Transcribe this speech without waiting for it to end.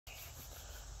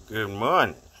Good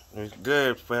morning. It's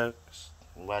good, folks.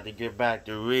 I'm about to get back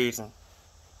to reading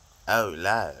out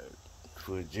loud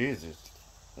for Jesus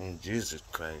in Jesus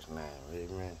Christ's name.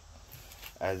 Amen.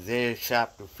 Isaiah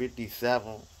chapter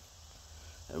 57,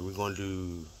 and we're going to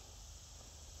do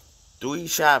 3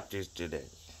 chapters today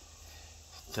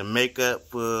to make up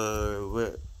for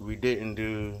what we didn't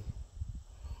do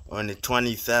on the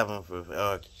 27th of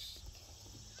August.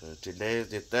 So today is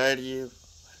the 30th.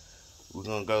 We're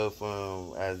going to go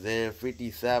from Isaiah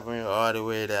 57 all the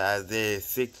way to Isaiah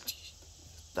 60.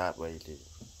 Stop right there.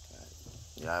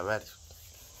 Y'all ready?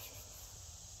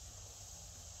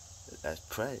 Let's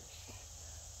pray.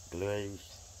 Glory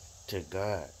to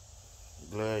God.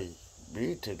 Glory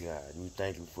be to God. We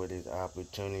thank you for this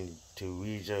opportunity to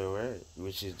read your word,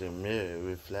 which is the mirror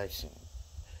reflection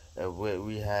of what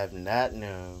we have not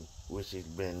known, which has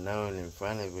been known in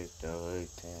front of us the whole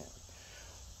time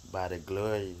by the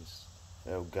glories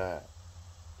of God.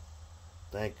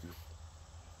 Thank you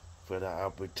for the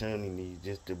opportunity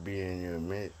just to be in your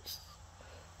midst,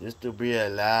 just to be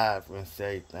alive and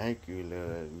say thank you,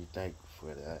 Lord. We thank you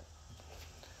for that.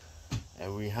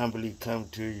 And we humbly come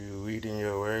to you reading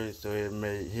your word so it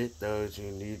may hit those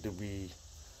who need to be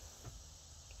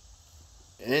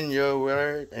in your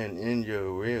word and in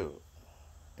your will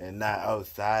and not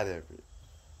outside of it.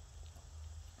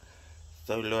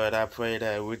 So, Lord, I pray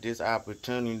that with this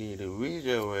opportunity to read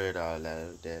your word out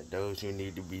loud, that those who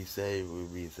need to be saved will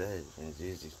be saved. In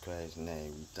Jesus Christ's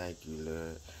name, we thank you,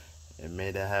 Lord. And may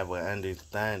they have an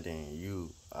understanding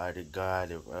you are the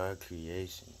God of all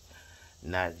creation,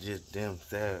 not just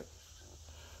themselves,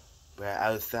 but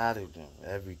outside of them,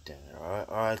 everything,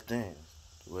 all things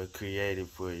were created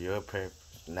for your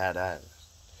purpose, not ours.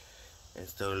 And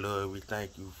so, Lord, we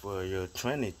thank you for your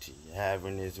Trinity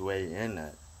having its way in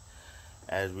us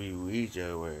as we read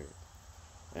your word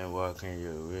and walk in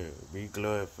your will. Be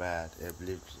glorified,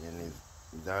 uplifted, and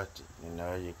exalted in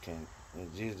all you can. In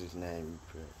Jesus' name we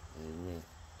pray. Amen.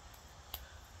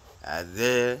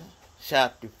 Isaiah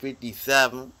chapter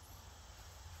 57,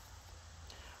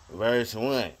 verse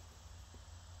 1.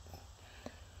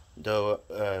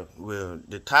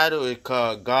 The title is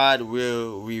called God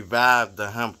Will Revive the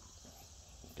Humble.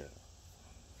 Okay.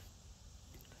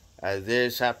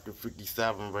 Isaiah chapter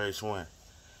 57, verse 1.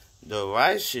 The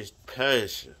righteous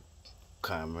perisheth,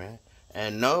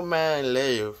 and no man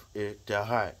layeth it to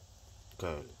heart,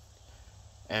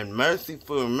 and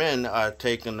merciful men are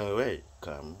taken away,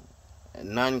 and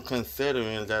none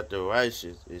considering that the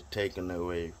righteous is taken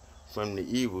away from the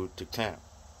evil to come.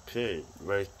 Period.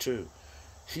 Verse 2.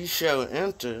 He shall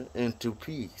enter into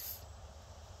peace,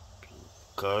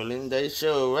 they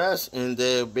shall rest in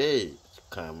their beds,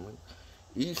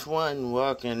 each one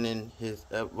walking in his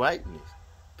uprightness.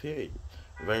 Period.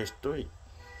 Verse 3.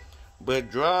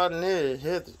 But draw near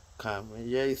hither,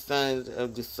 ye sons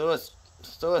of the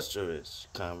sorceress,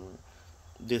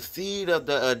 the seed of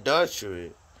the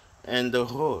adultery and the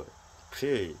whore.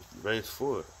 Period. Verse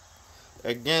 4.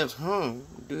 Against whom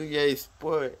do ye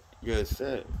sport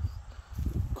yourselves?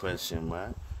 Question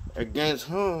mark. Against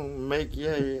whom make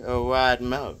ye a wide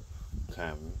mouth,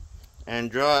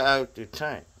 and draw out the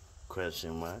tongue?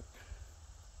 Question mark.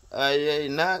 Are ye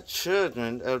not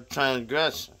children of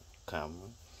transgression,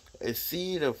 a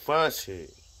seed of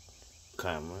falsehood,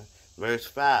 verse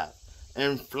 5,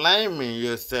 inflaming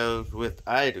yourselves with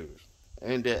idols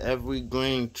under every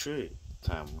green tree,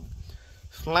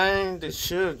 slaying the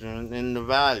children in the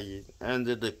valleys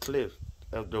under the cliffs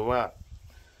of the rock,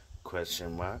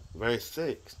 question mark, verse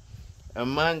 6,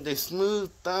 among the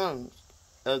smooth stones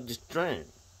of the stream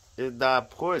is thy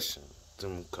portion,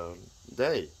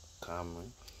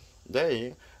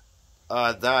 they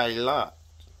are thy lot,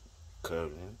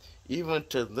 even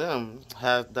to them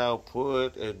hast thou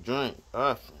poured a drink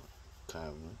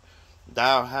offering,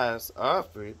 thou hast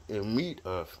offered a meat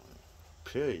offering,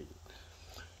 period.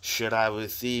 Should I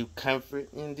receive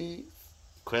comfort in these?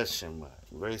 Question mark.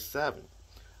 Verse 7.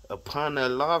 Upon a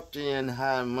lofty and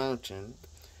high mountain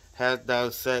hast thou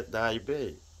set thy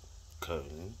bed,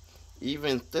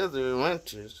 even thither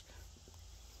wentest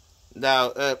thou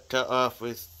up to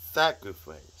offer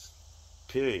sacrifice.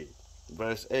 Period.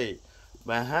 Verse 8.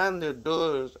 Behind the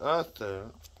doors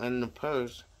also and the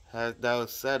posts hast thou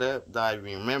set up thy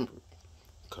remembrance,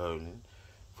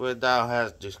 for thou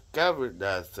hast discovered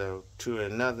thyself to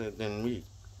another than me,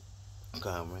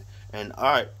 and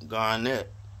art gone up.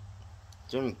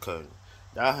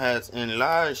 Thou hast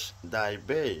enlarged thy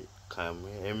bed,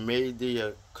 and made thee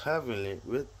a covenant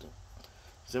with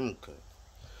them.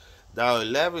 Thou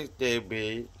levest their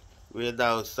bed where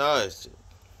thou sawest it.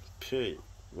 Period.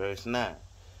 Verse 9.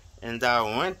 And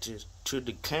thou wentest to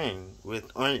the king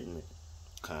with ointment,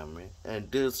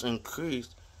 and this increase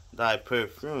thy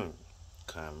perfume,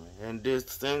 and this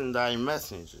send thy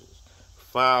messengers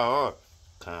far off,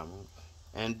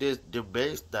 and this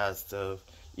debase thyself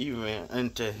even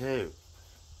unto hell.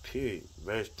 Period.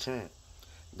 Verse 10.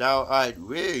 Thou art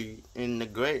weary in the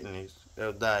greatness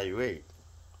of thy rate,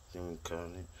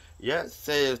 yet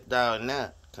sayest thou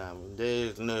not, there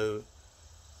is no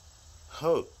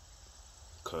hope,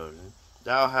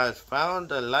 thou hast found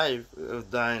the life of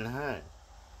thine hand,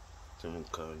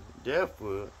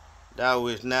 therefore thou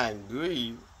wouldst not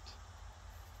grieve.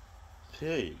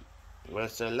 Period.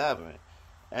 Verse 11.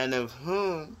 And of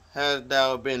whom hast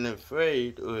thou been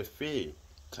afraid or feared,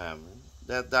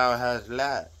 that thou hast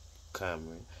lied,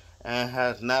 and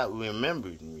hast not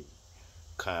remembered me,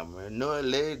 nor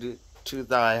laid it to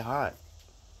thy heart?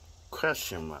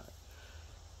 Question mark.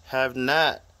 Have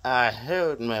not I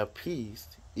held my peace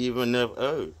even of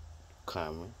old,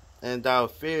 and thou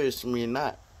fearest me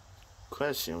not?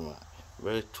 Question mark.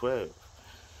 Verse 12.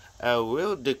 I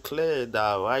will declare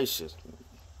thy righteousness,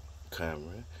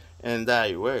 and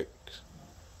thy works,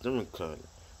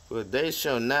 for they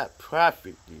shall not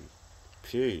profit thee.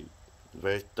 Period.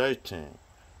 Verse 13.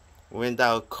 When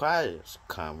thou criest,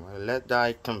 let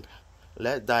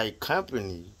thy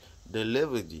company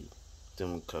deliver thee,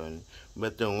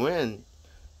 but the wind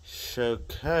shall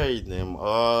carry them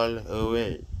all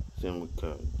away,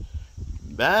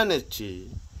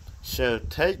 vanity shall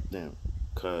take them,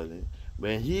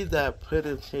 but he that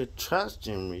putteth his trust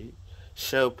in me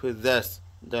shall possess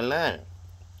the land,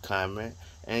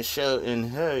 and shall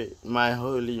inherit my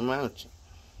holy mountain.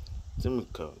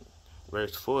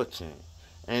 Verse 14.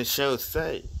 And shall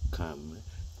say,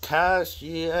 cast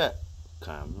ye up,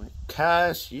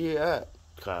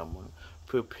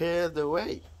 prepare the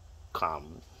way,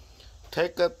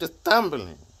 take up the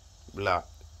stumbling block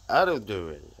out of the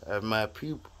way of my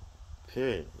people.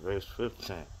 Period. Verse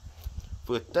 15.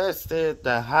 For thus saith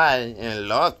the high and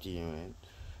lofty one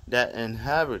that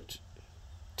inhabiteth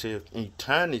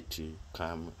eternity,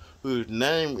 whose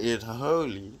name is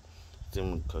holy,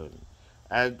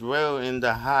 I dwell in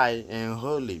the high and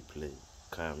holy place,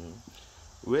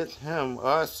 with him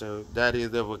also that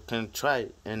is of a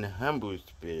contrite and humble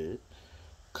spirit,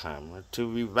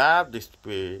 to revive the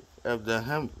spirit of the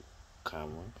humble,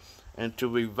 and to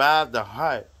revive the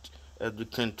heart of the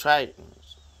contrite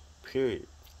ones. Period.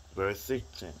 Verse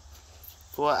 16.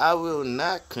 For I will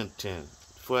not contend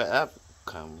forever,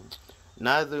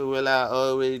 neither will I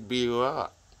always be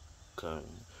wroth,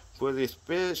 for the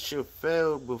spirit shall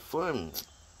fail before me,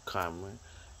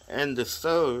 and the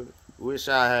soul which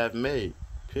I have made.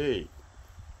 Period.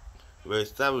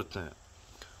 Verse 17.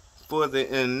 For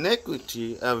the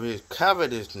iniquity of his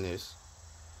covetousness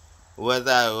was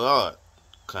I wroth,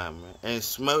 and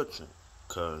smote him,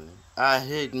 I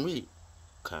hid me,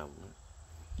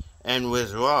 and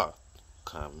was wroth,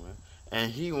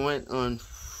 and he went on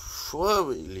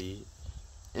forwardly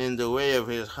in the way of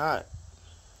his heart.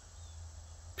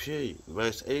 Period.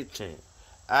 Verse 18.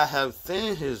 I have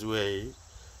seen his ways,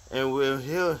 and will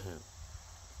heal him,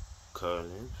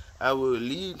 I will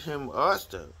lead him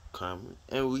also,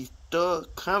 and restore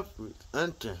comfort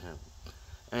unto him,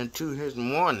 and to his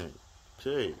mourning.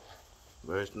 Period.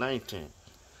 Verse 19.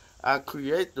 I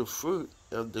create the fruit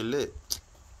of the lips,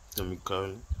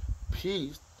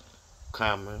 peace,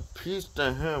 peace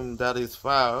to him that is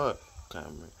far off,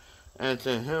 and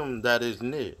to him that is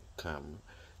near,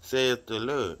 saith the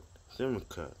Lord,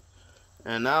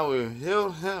 and I will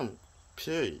heal him.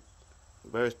 Period.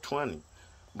 Verse 20.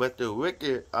 But the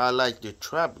wicked are like the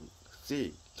troubled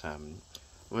sea,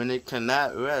 when it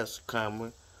cannot rest,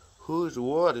 whose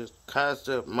waters cast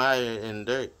up mire and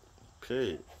dirt.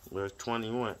 Period. Verse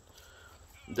 21.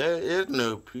 There is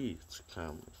no peace,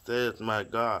 saith my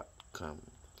God,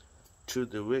 to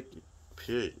the wicked.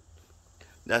 Period.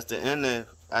 That's the end of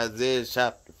Isaiah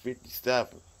chapter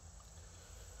 57.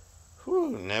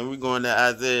 Now we're going to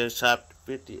Isaiah chapter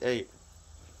 58.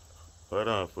 Hold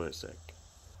on for a second.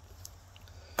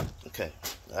 Okay.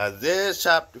 Isaiah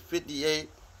chapter 58,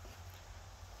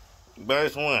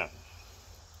 verse 1.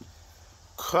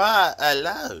 Cry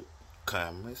aloud,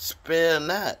 spare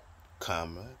not,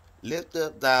 lift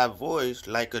up thy voice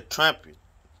like a trumpet,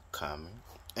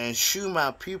 and shew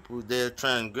my people their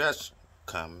transgression,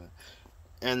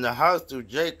 and the house of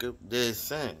Jacob their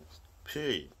sins.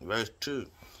 Period. Verse 2.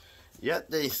 Yet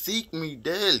they seek me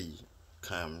daily,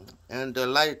 and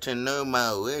delight to know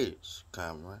my ways,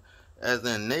 as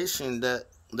a nation that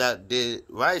did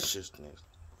righteousness,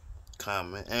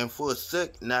 and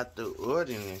forsook not the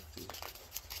ordinances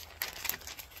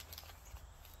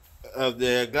of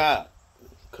their God.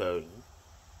 colon,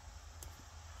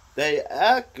 they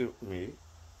acted me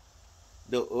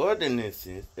the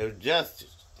ordinances of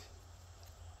justice,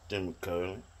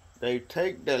 semicolon. They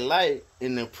take delight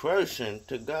in approaching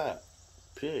to God,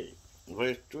 period.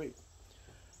 Verse 3.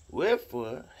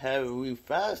 Wherefore have we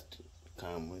fasted,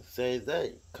 comma, say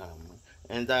they, comma,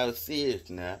 and thou seest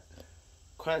not,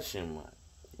 question mark.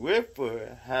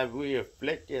 Wherefore have we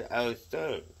afflicted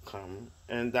ourselves, comma,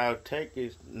 and thou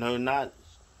takest no knowledge,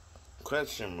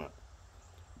 question mark.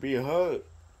 Behold,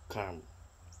 comma,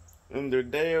 in the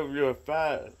day of your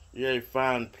fast ye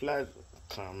find pleasure,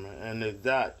 comma, and the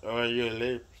dot are your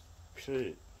lips,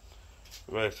 period.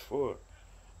 Verse 4.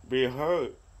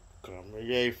 Behold, comma,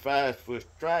 ye fast for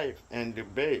strife and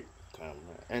debate, comma,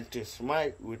 and to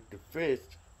smite with the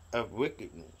fist of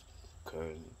wickedness,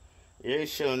 comma. Ye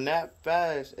shall not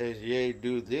fast as ye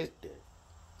do this day,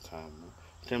 comma,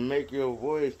 to make your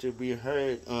voice to be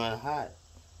heard on high,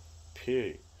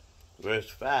 period. Verse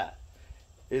 5.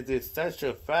 Is it such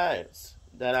a fast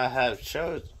that I have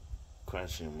chosen,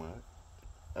 question mark,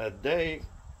 a day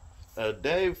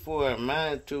for a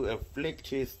man to afflict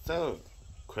his soul,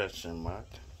 question mark.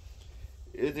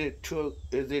 Is it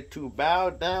to bow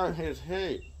down his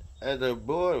head as a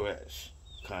bulrush,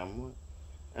 comma,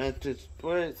 and to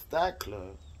spread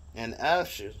sackcloth and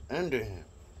ashes under him,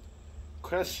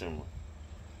 question mark.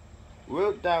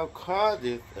 Wilt thou call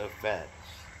this a fast,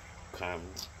 comma,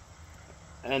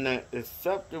 and an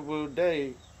acceptable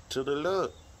day to the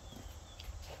Lord,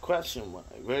 question mark.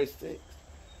 Verse 6.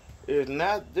 Is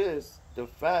not this the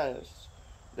fast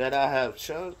that I have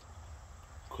chosen,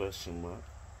 question mark,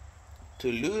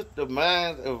 to loose the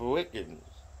minds of wickedness,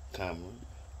 comma,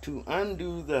 to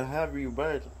undo the heavy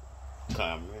burden,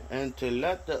 comma, and to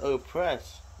let the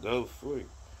oppressed go free,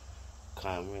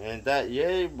 comma, and that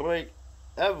ye break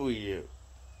every yoke,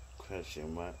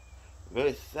 question mark.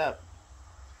 Verse 7.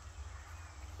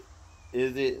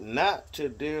 Is it not to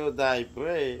deal thy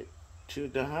bread to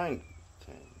the hungry,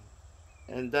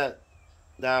 and that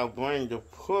thou bring the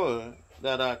poor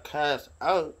that are cast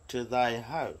out to thy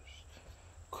house,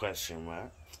 question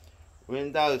mark.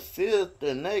 When thou seest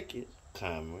the naked,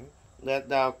 comma, that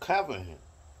thou cover him,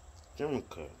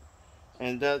 semicolon,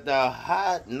 and that thou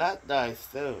hide not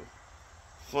thyself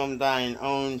from thine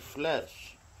own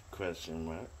flesh, question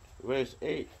mark. Verse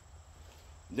 8.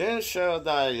 Then shall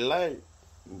thy light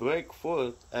break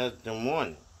forth as the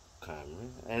morning, comma,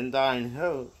 and thine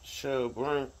health shall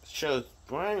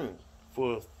spring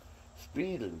forth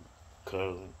speedily,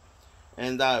 colon,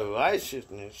 and thy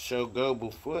righteousness shall go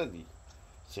before thee,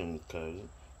 semicolon.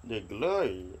 The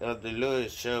glory of the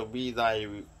Lord shall be thy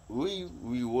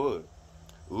reward.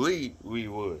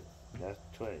 Reward. That's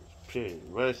twice. Period.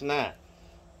 Verse 9.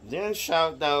 Then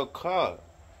shalt thou call,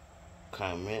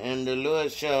 comma, and the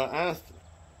Lord shall answer,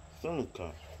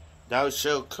 semicolon. Thou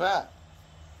shalt cry,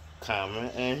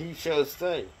 comma, and he shall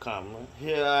say, comma,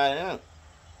 here I am,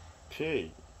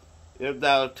 period. If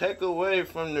thou take away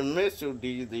from the midst of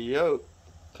thee the yoke,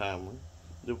 comma,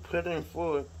 the putting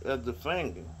forth of the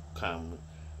finger, comma,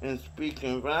 and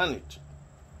speaking vanity,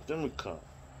 semicolon.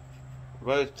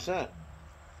 Verse 10.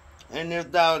 And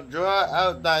if thou draw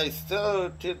out thy soul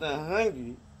to the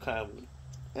hungry, comma,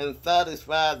 and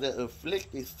satisfy the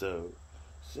afflicted soul,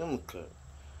 semicolon,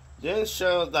 then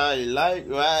shall thy light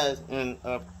rise in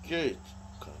obscurity,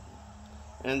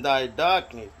 and thy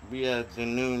darkness be as the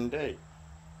noonday.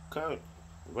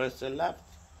 Verse 11.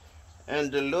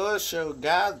 And the Lord shall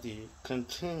guide thee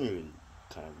continually,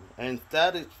 and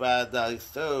satisfy thy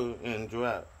soul in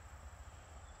drought,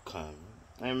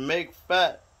 and make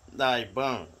fat thy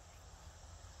bones,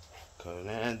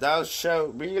 and thou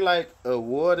shalt be like a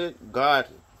watered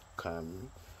garden,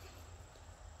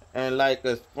 and like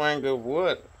a spring of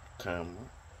water,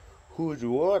 whose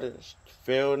waters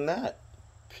fail not,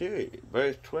 period.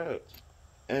 Verse 12.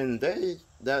 And they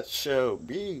that shall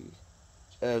be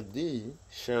of thee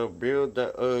shall build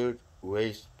the earth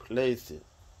waste places,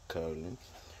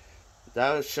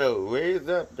 thou shalt raise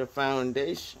up the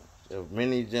foundations of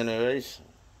many generations,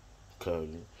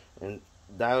 and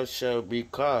thou shalt be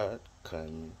called,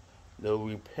 the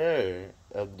repairer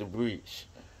of the breach,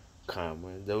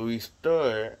 the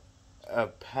restorer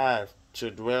of paths to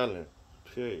dwell in,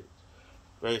 period.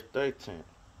 Verse 13.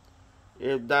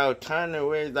 If thou turn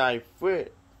away thy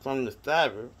foot from the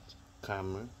Sabbath,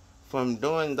 from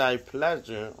doing thy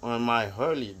pleasure on my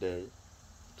holy day,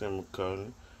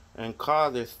 and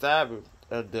call the Sabbath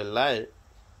a delight,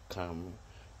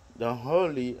 the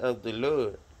holy of the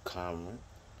Lord,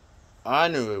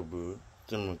 honorable,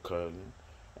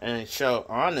 and shall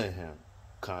honor him,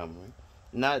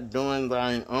 not doing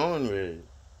thine own way,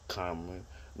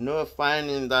 nor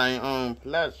finding thine own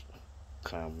pleasure,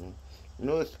 comma,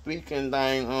 nor speaking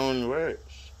thine own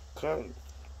words, comma.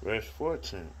 Verse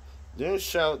 14. Then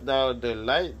shalt thou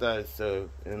delight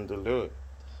thyself in the Lord,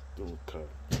 comma,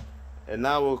 and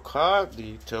I will cause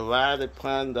thee to ride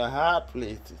upon the high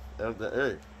places of the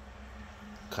earth,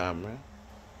 comma,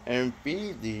 and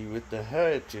feed thee with the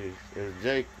heritage of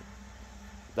Jacob,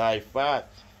 thy father,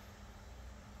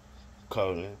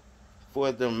 colon,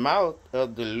 for the mouth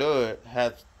of the Lord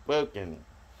hath spoken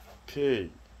it.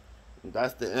 Period.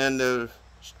 That's the end of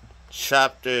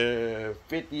chapter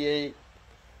 58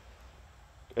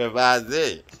 of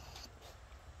Isaiah.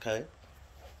 Okay?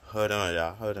 Hold on,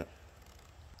 y'all. Hold on.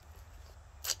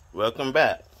 Welcome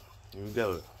back. Here we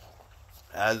go.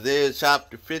 Isaiah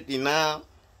chapter 59.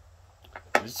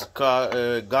 This is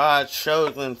called God's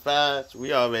Chosen Fast.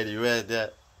 We already read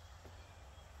that.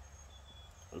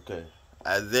 Okay.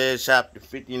 Isaiah chapter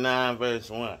 59, verse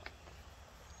 1.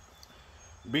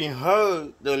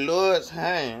 Behold, the Lord's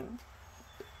hand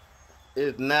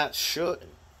is not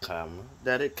shortened, comma,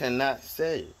 that it cannot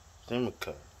save,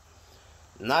 semicolon.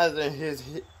 Neither his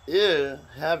ear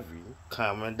heavy,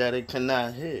 comma, that it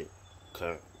cannot hear,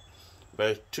 comma.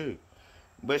 Verse 2.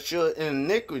 But your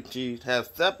iniquities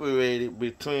have separated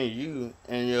between you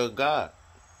and your God,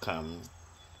 comma,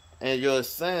 and your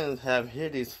sins have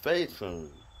hid his face from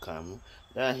you, comma,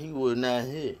 that he will not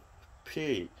hear.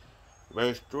 Period.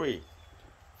 Verse 3.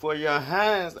 For your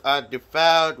hands are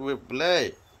defiled with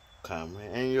blood, comma,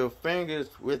 and your fingers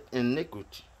with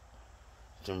iniquity,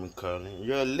 semicolon.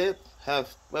 Your lips have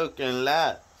spoken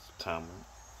lies, comma.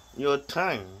 Your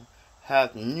tongue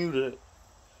hath muted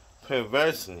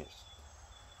perverseness,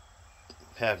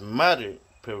 have muttered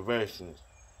perverseness.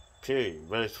 Period.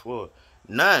 Verse 4.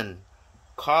 None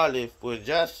calleth for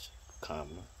justice,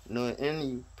 comma, nor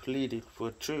any pleaded for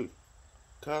truth,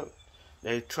 comma.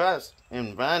 They trust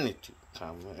in vanity,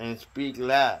 comma, and speak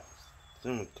lies,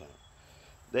 semicolon.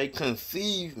 They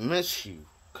conceive mischief,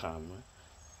 comma,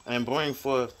 and bring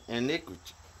forth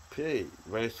iniquity. Period.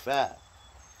 Verse 5.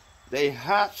 They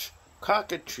hatch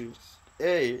cockatrice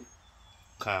egg,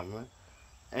 comma,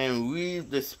 and weave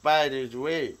the spider's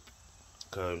web,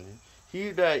 comma.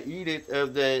 He that eateth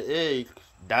of their eggs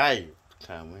dieth,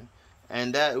 comma,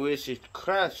 and that which is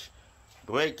crushed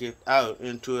breaketh out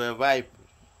into a viper.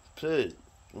 Period.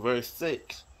 Verse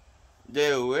 6.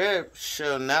 Their web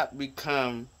shall not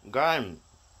become garment,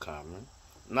 comma,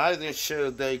 neither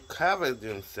shall they cover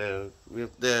themselves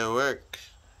with their works,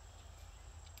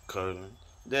 comma.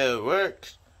 Their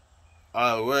works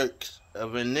are works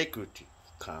of iniquity,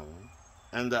 comma,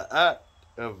 and the act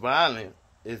of violence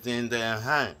is in their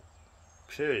hand.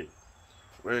 Period.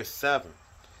 Verse 7.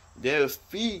 Their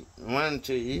feet run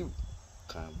to evil,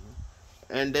 comma,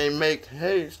 and they make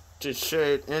haste to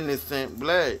shed innocent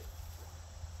blood,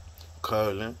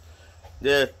 colon.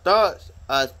 Their thoughts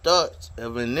are thoughts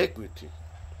of iniquity,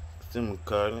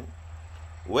 semicolon.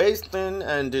 Wasting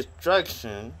and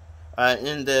destruction are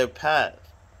in their path.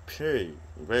 Period.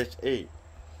 Verse 8.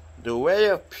 The way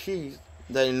of peace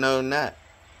they know not,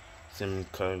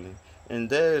 semicolon, and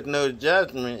there is no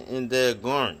judgment in their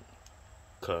going,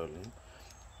 colon.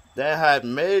 They have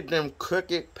made them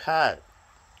crooked paths,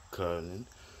 colon.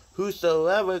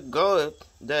 Whosoever goeth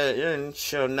therein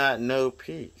shall not know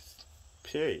peace.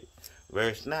 Period.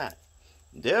 Verse 9.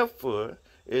 Therefore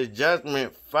is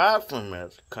judgment far from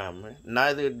us, comma,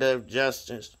 neither doth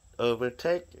justice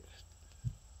overtake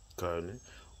us, colon.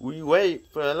 We wait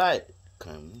for light,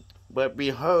 comma, but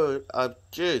behold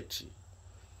obscurity,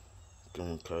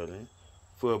 colon.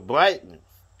 For brightness,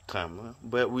 comma,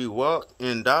 but we walk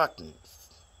in darkness.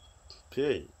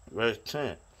 Period. Verse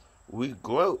 10. We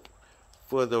grope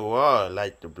for the wall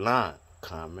like the blind,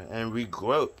 comma, and we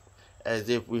grope as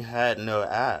if we had no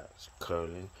eyes,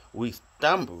 colon. We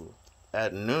stumble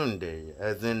at noonday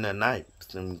as in the night,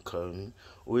 semicolon.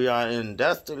 We are in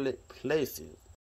desolate places,